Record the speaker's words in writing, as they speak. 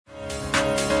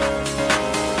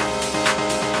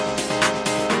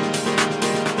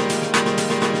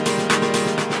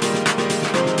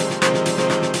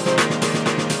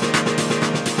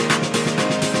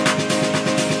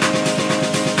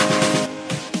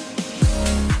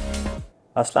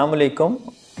Assalamu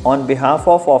alaikum. On behalf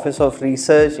of Office of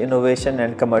Research, Innovation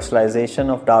and Commercialization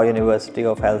of Dow University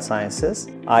of Health Sciences,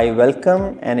 I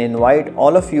welcome and invite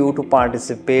all of you to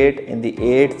participate in the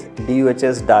 8th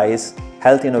DUHS DICE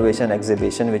Health Innovation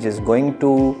Exhibition, which is going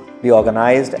to be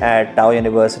organized at Dow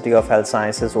University of Health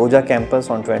Sciences Ojha Campus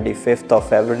on 25th of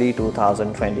February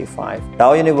 2025.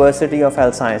 Dow University of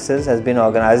Health Sciences has been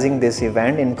organizing this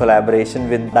event in collaboration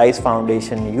with DICE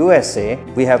Foundation USA.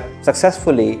 We have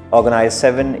successfully organized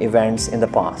 7 events in the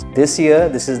past. This year,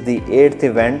 this is the 8th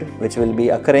event, which will be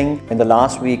occurring in the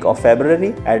last week of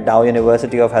February at Dow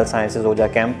University of Health Sciences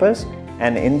Ojha Campus.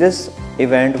 And in this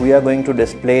event, we are going to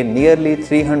display nearly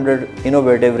 300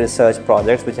 innovative research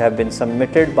projects which have been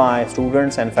submitted by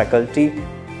students and faculty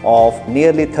of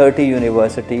nearly 30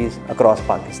 universities across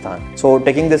Pakistan. So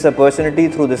taking this opportunity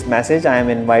through this message, I am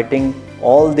inviting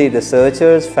all the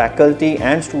researchers, faculty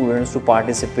and students to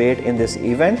participate in this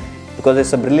event because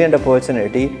it's a brilliant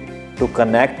opportunity to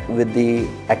connect with the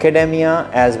academia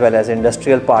as well as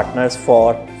industrial partners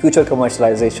for future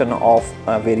commercialization of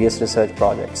various research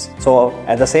projects. So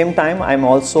at the same time, I'm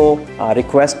also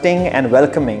requesting and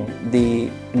welcoming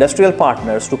the industrial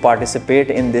partners to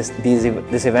participate in this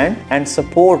event and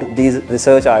support these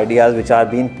research ideas which are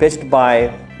being pitched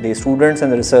by the students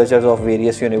and the researchers of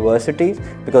various universities,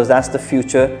 because that's the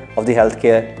future of the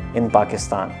healthcare in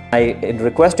Pakistan. I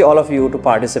request all of you to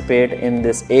participate in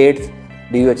this 8th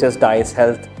DUHS DICE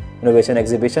Health Innovation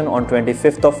Exhibition on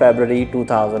 25th of February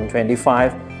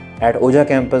 2025 at Ojha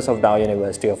Campus of Dow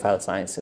University of Health Sciences.